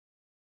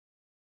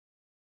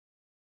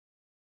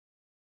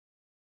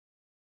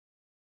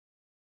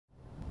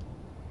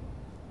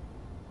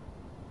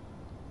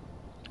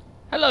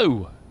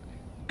Hello!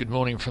 Good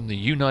morning from the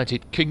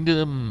United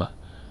Kingdom.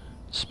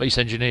 Space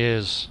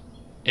Engineers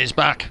is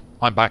back.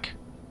 I'm back.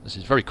 This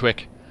is very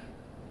quick,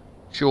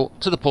 short,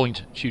 to the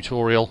point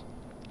tutorial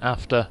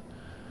after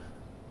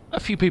a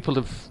few people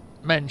have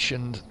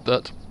mentioned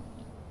that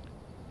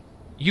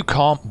you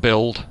can't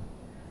build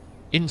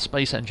in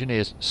Space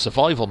Engineers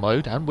survival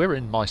mode, and we're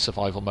in my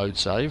survival mode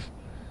save,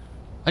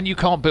 and you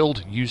can't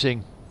build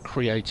using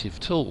creative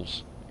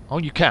tools. Oh,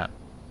 you can,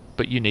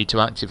 but you need to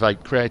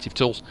activate creative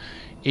tools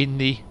in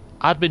the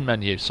admin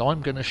menu. So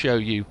I'm going to show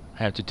you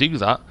how to do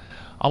that.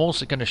 I'm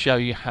also going to show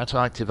you how to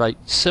activate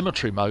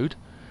symmetry mode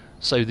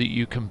so that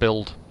you can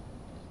build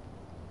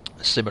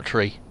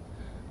symmetry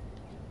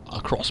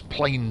across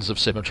planes of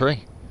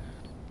symmetry.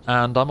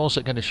 And I'm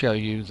also going to show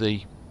you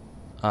the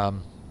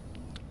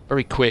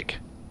very quick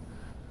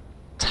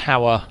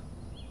tower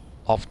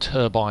of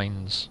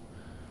turbines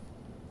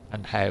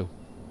and how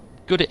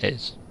good it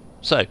is.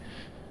 So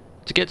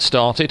to get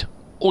started,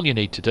 all you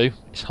need to do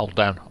is hold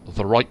down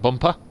the right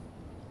bumper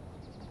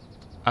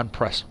and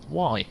press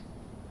Y.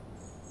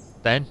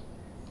 Then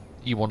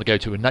you want to go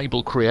to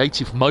Enable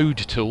Creative Mode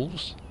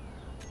Tools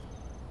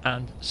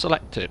and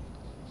select it.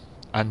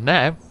 And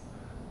now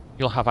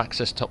you'll have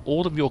access to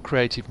all of your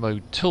creative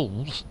mode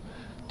tools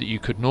that you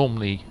could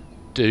normally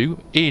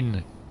do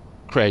in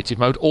creative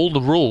mode. All the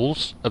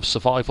rules of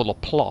survival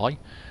apply,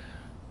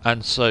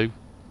 and so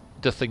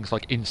the things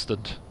like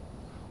instant,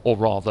 or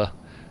rather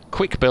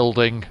quick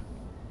building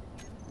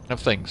of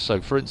things.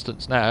 So for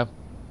instance, now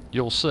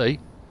you'll see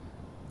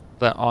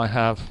that I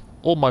have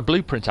all my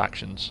blueprint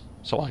actions,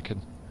 so I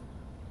can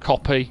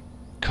copy,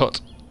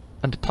 cut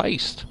and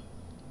paste.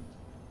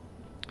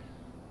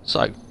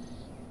 So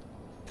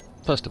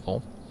first of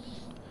all,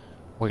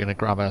 we're going to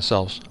grab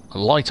ourselves a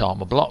light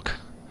armor block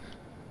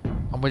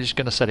and we're just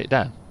going to set it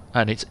down,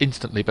 and it's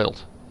instantly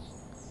built.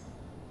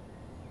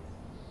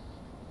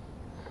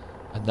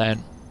 And then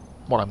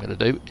what I'm going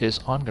to do is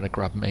I'm going to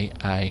grab me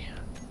a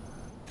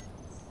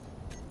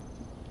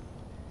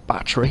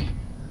battery,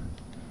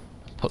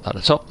 put that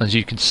atop. As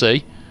you can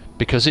see,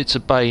 because it's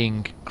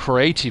obeying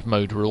creative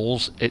mode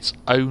rules, it's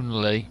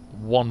only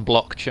one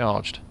block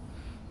charged.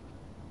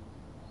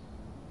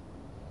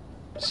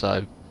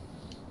 So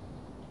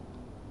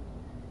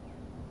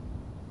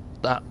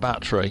that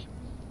battery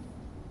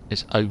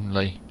is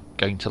only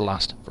going to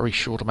last a very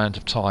short amount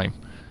of time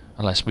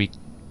unless we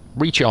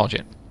recharge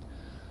it.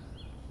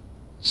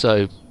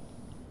 So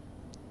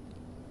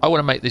I want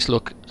to make this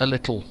look a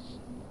little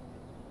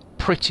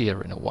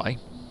prettier in a way,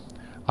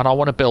 and I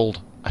want to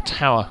build a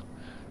tower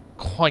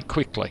quite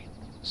quickly.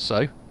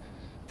 So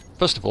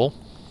first of all,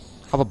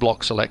 have a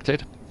block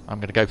selected. I'm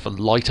going to go for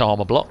light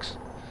armor blocks,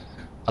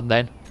 and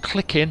then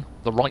click in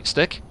the right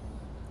stick,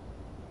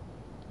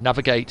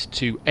 navigate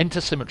to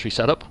enter symmetry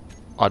setup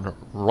and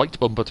right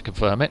bumper to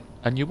confirm it,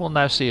 and you will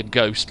now see a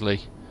ghostly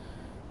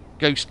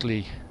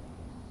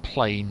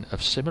plane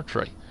of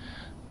symmetry.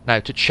 Now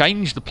to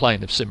change the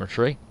plane of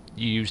symmetry,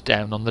 you use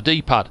down on the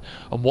D-pad,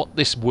 and what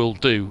this will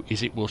do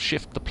is it will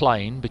shift the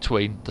plane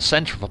between the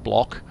centre of a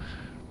block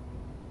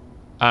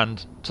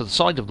and to the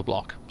side of the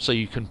block, so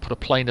you can put a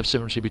plane of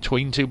symmetry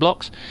between two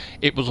blocks.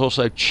 It will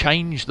also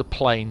change the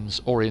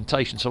plane's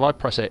orientation, so if I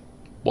press it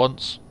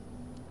once,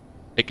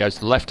 it goes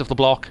to the left of the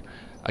block.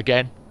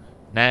 Again,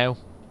 now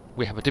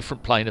we have a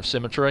different plane of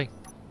symmetry.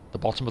 The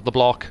bottom of the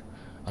block,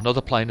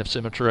 another plane of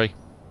symmetry,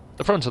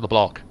 the front of the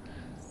block.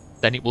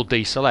 Then it will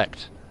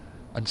deselect.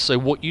 And so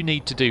what you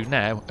need to do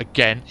now,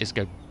 again, is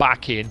go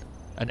back in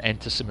and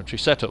enter symmetry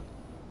setup.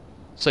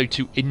 So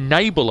to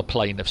enable a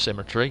plane of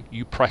symmetry,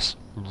 you press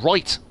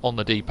right on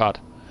the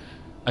D-pad.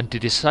 And to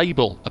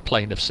disable a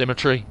plane of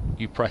symmetry,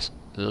 you press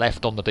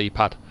left on the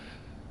D-pad.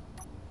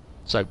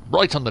 So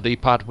right on the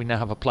D-pad, we now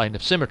have a plane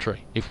of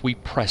symmetry. If we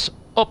press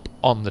up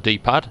on the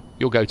D-pad,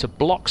 you'll go to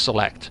block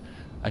select.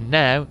 And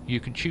now you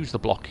can choose the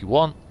block you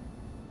want.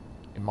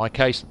 In my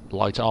case,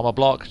 light armor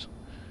blocks.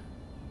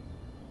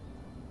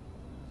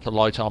 To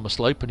light armor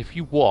slope, and if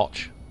you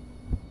watch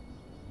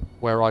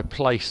where I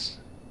place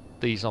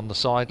these on the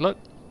side, look,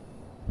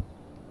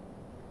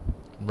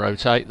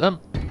 rotate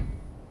them,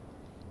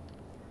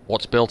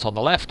 what's built on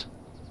the left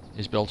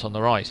is built on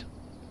the right,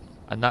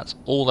 and that's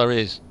all there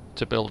is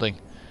to building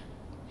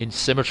in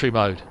symmetry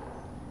mode.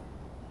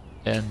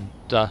 And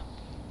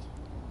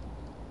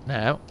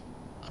now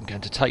I'm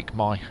going to take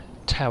my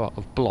tower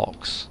of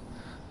blocks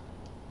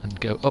and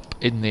go up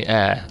in the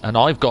air, and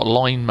I've got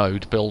line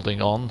mode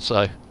building on,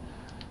 so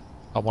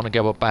I want to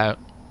go about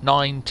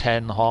 9,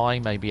 10 high,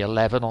 maybe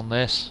 11 on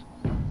this,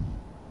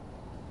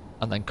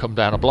 and then come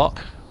down a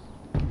block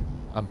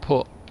and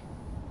put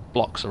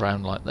blocks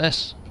around like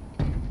this.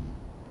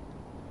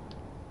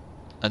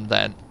 And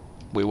then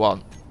we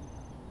want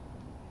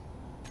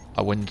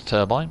a wind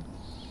turbine.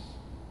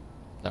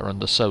 They're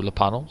under solar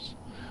panels.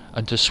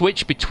 And to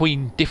switch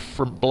between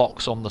different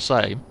blocks on the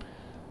same,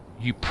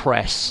 you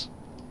press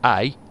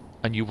A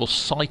and you will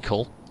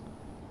cycle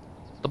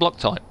the block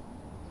type.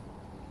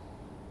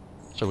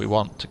 So we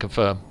want to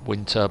confirm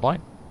wind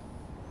turbine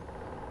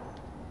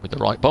with the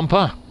right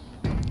bumper,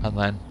 and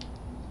then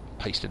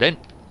paste it in.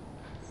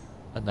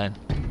 and then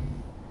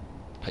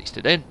paste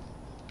it in.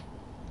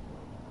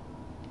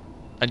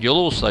 And you'll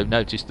also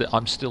notice that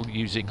I'm still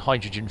using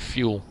hydrogen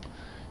fuel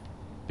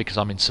because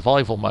I'm in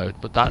survival mode,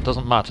 but that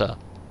doesn't matter,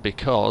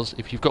 because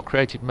if you've got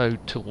creative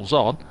mode tools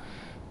on,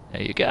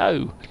 there you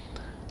go,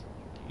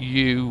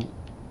 you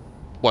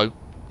won't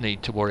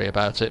need to worry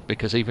about it,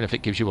 because even if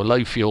it gives you a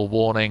low fuel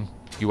warning,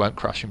 you won't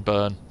crash and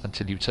burn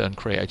until you turn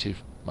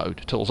creative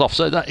mode tools off.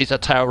 So that is a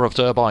tower of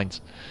turbines,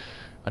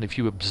 and if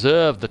you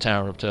observe the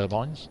tower of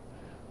turbines,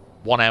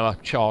 1 hour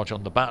charge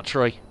on the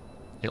battery,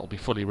 it'll be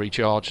fully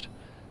recharged,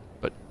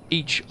 but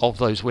each of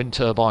those wind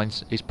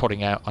turbines is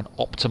putting out an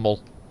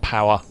optimal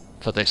power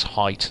for this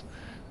height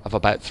of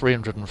about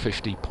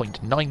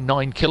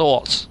 350.99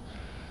 kilowatts.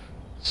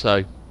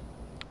 So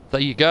there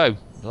you go.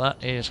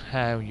 That is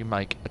how you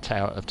make a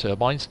tower of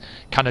turbines.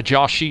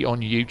 Kanajashi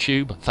on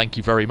YouTube, thank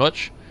you very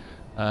much.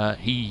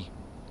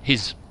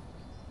 His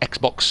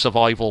Xbox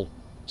Survival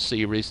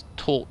series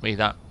taught me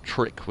that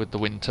trick with the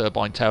wind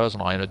turbine towers,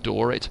 and I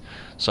adore it.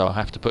 So I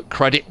have to put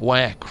credit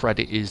where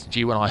credit is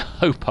due, and I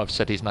hope I've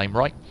said his name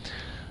right.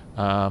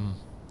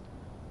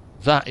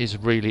 That is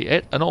really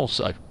it. And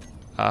also,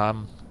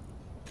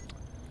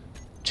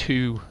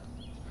 to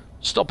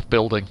stop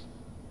building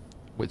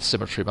with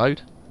Symmetry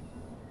mode,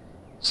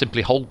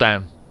 simply hold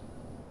down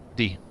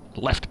the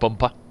left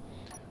bumper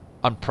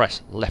and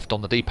press left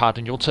on the D-pad,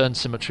 and you'll turn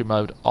Symmetry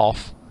mode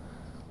off.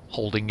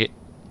 Holding it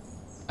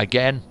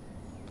again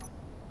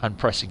and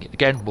pressing it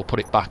again will put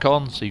it back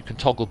on, so you can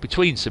toggle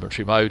between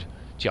Symmetry mode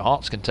to your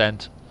heart's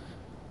content.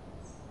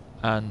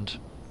 And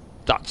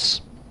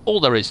that's all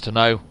there is to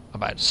know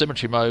about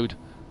Symmetry mode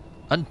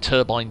and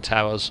turbine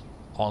towers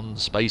on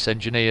Space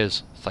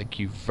Engineers. Thank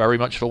you very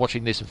much for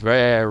watching this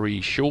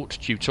very short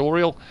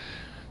tutorial.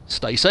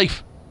 Stay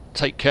safe,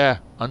 take care,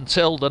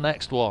 until the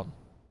next one.